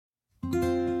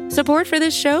Support for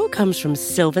this show comes from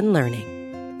Sylvan Learning.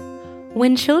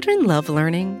 When children love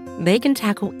learning, they can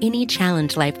tackle any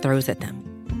challenge life throws at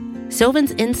them.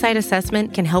 Sylvan's Insight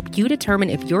Assessment can help you determine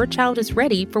if your child is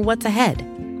ready for what's ahead.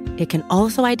 It can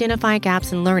also identify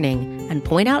gaps in learning and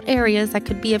point out areas that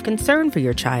could be of concern for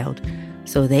your child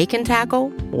so they can tackle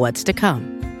what's to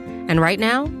come. And right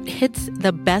now, it's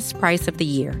the best price of the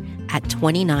year at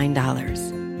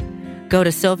 $29. Go to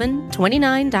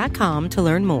sylvan29.com to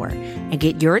learn more and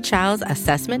get your child's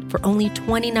assessment for only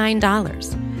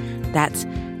 $29. That's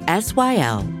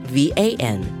SYLVAN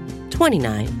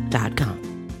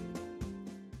 29.com.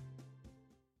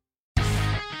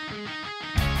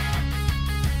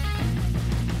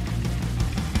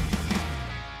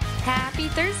 Happy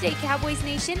Thursday, Cowboys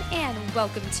Nation, and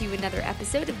welcome to another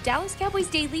episode of Dallas Cowboys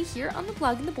Daily here on the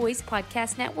Plug and the Boys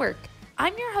Podcast Network.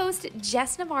 I'm your host,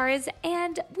 Jess Navarez,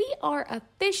 and we are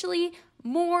officially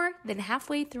more than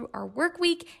halfway through our work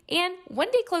week and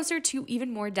one day closer to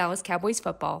even more Dallas Cowboys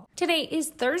football. Today is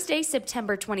Thursday,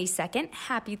 September 22nd.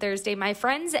 Happy Thursday, my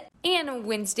friends. And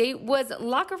Wednesday was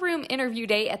locker room interview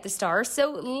day at the Star,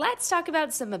 so let's talk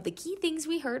about some of the key things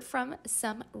we heard from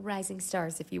some rising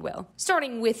stars, if you will.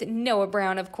 Starting with Noah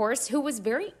Brown, of course, who was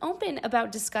very open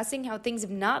about discussing how things have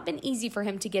not been easy for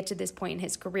him to get to this point in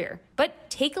his career.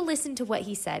 But take a listen to what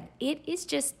he said. It is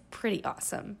just pretty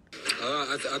awesome.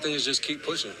 I think it's just keep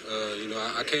pushing.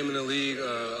 I came in the league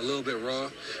a little bit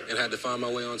raw and had to find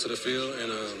my way onto the field,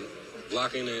 and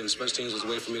blocking and special teams was a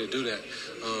way for me to do that.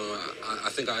 I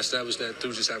think I established that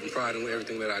through just having pride in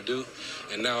everything that I do,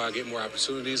 and now I get more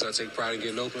opportunities. I take pride in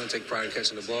getting open, I take pride in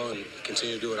catching the ball, and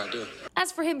continue to do what I do.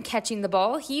 As for him catching the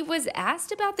ball, he was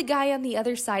asked about the guy on the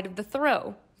other side of the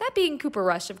throw. That being Cooper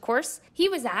Rush, of course. He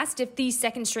was asked if these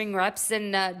second-string reps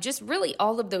and just really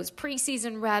all of those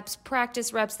preseason reps,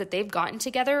 practice reps that they've gotten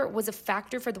together was a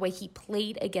factor for the way he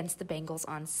played against the Bengals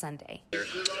on Sunday.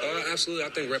 Absolutely. I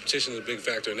think repetition is a big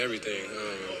factor in everything.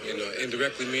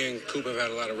 Indirectly, me and Cooper have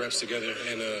had a lot of reps together,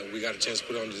 and we got a chance to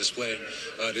put it on the display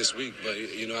this week. But,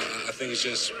 I think it's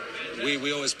just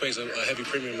we always place a heavy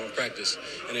premium on practice,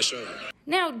 and it's showing.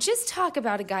 Now, just talk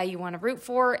about a guy you want to root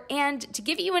for, and to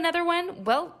give you another one,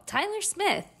 well, Tyler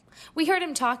Smith. We heard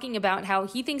him talking about how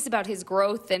he thinks about his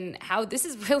growth and how this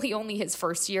is really only his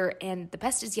first year and the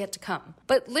best is yet to come.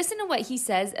 But listen to what he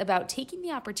says about taking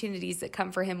the opportunities that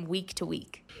come for him week to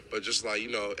week. But just like,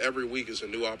 every week is a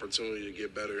new opportunity to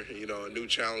get better. A new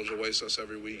challenge awaits us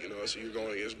every week, so you're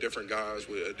going against different guys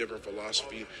with a different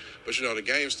philosophy. But, the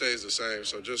game stays the same.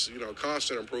 So just,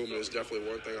 constant improvement is definitely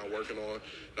one thing I'm working on.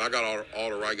 And I got all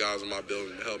the right guys in my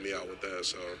building to help me out with that,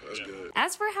 so that's good.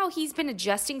 As for how he's been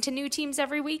adjusting to new teams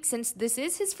every week since this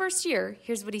is his first year,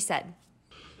 here's what he said.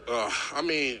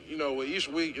 With each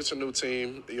week, it's a new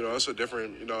team. It's a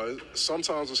different,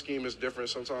 sometimes the scheme is different.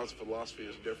 Sometimes the philosophy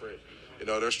is different.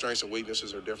 Their strengths and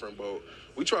weaknesses are different, but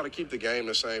we try to keep the game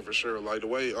the same for sure. Like the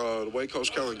way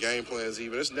Coach Kellen game plans,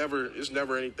 even it's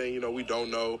never anything we don't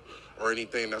know or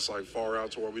anything that's like far out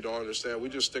to where we don't understand. We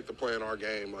just stick to playing our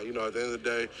game. Like at the end of the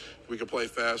day, we can play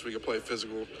fast, we can play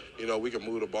physical. We can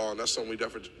move the ball, and that's something we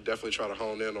definitely try to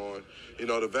hone in on.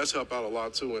 The vets help out a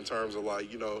lot too in terms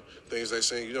of things they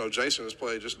see. Jason has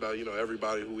played just about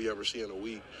everybody who we ever see in a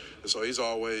week, and so he's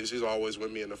always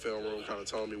with me in the film room, kind of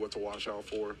telling me what to watch out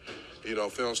for.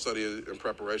 Film study and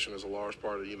preparation is a large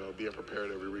part of, being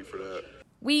prepared every week for that.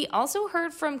 We also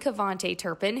heard from Kevontae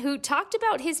Turpin, who talked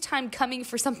about his time coming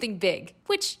for something big,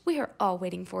 which we are all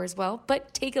waiting for as well,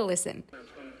 but take a listen.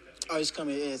 Oh, it's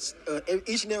coming.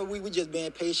 Each and every week we just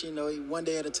being patient, one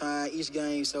day at a time, each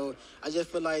game. So I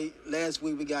just feel like last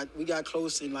week we got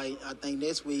close, and I think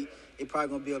next week it probably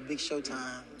going to be a big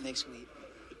showtime next week.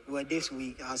 Well, this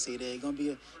week, I'll say that. It's going to be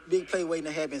a big play waiting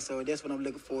to happen, so that's what I'm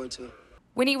looking forward to.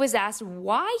 When he was asked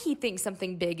why he thinks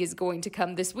something big is going to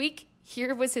come this week,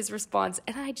 here was his response,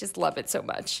 and I just love it so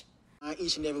much.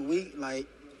 Each and every week,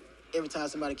 every time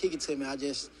somebody kick it to me,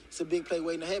 it's a big play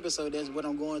waiting to happen, so that's what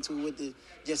I'm going to with it.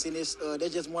 Just in this,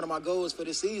 that's just one of my goals for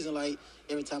this season.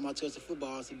 Every time I touch the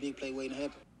football, it's a big play waiting to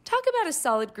happen. Talk about a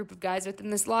solid group of guys within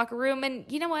this locker room, and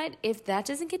you know what? If that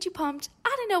doesn't get you pumped,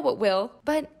 I don't know what will.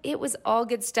 But it was all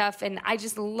good stuff, and I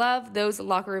just love those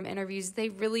locker room interviews. They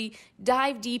really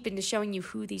dive deep into showing you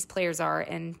who these players are,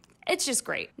 and it's just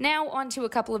great. Now on to a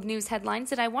couple of news headlines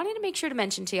that I wanted to make sure to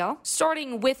mention to y'all,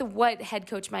 starting with what head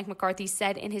coach Mike McCarthy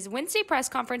said in his Wednesday press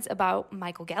conference about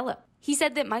Michael Gallup. He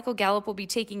said that Michael Gallup will be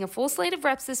taking a full slate of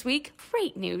reps this week.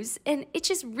 Great news, and it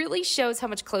just really shows how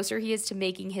much closer he is to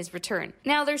making his return.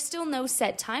 Now, there's still no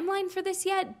set timeline for this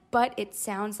yet, but it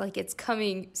sounds like it's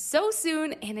coming so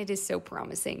soon, and it is so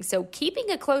promising. So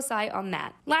keeping a close eye on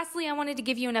that. Lastly, I wanted to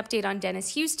give you an update on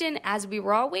Dennis Houston, as we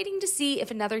were all waiting to see if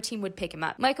another team would pick him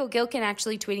up. Michael Gilkin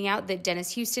actually tweeting out that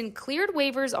Dennis Houston cleared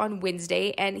waivers on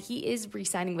Wednesday, and he is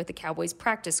re-signing with the Cowboys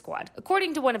practice squad,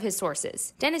 according to one of his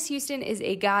sources. Dennis Houston is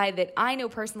a guy that I know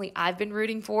personally I've been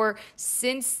rooting for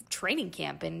since training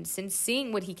camp and since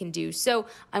seeing what he can do. So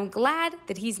I'm glad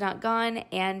that he's not gone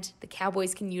and the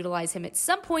Cowboys can utilize him at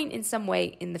some point in some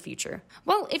way in the future.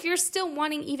 Well, if you're still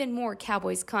wanting even more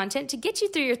Cowboys content to get you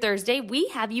through your Thursday, we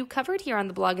have you covered here on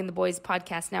the Blog and the Boys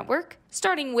Podcast Network.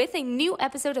 Starting with a new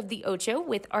episode of The Ocho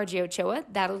with RJ Ochoa,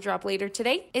 that'll drop later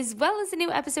today, as well as a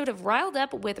new episode of Riled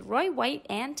Up with Roy White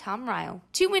and Tom Ryle.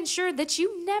 To ensure that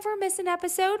you never miss an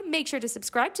episode, make sure to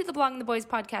subscribe to the Blog and the Boys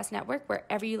Podcast Network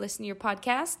wherever you listen to your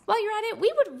podcast. While you're at it,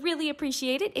 we would really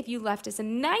appreciate it if you left us a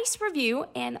nice review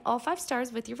and all 5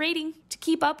 stars with your rating. To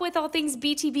keep up with all things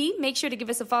BTB, make sure to give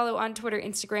us a follow on Twitter,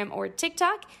 Instagram, or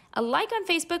TikTok, a like on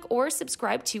Facebook, or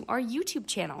subscribe to our YouTube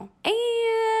channel.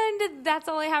 And that's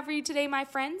all I have for you today, my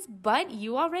friends. But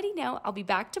you already know I'll be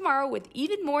back tomorrow with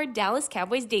even more Dallas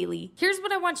Cowboys Daily. Here's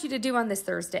what I want you to do on this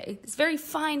Thursday. This very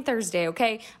fine Thursday,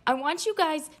 okay? I want you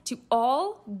guys to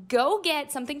all go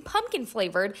get something pumpkin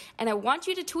flavored, and I want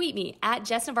you to tweet me at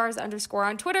JessNavarez_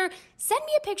 on Twitter. Send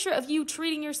me a picture of you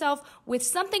treating yourself with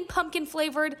something pumpkin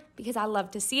flavored because I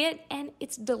love to see it and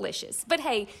it's delicious. But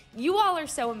hey, you all are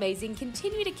so amazing.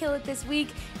 Continue to kill it this week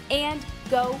and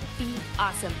go be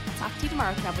awesome. I'll talk to you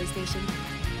tomorrow, Cowboys Nation.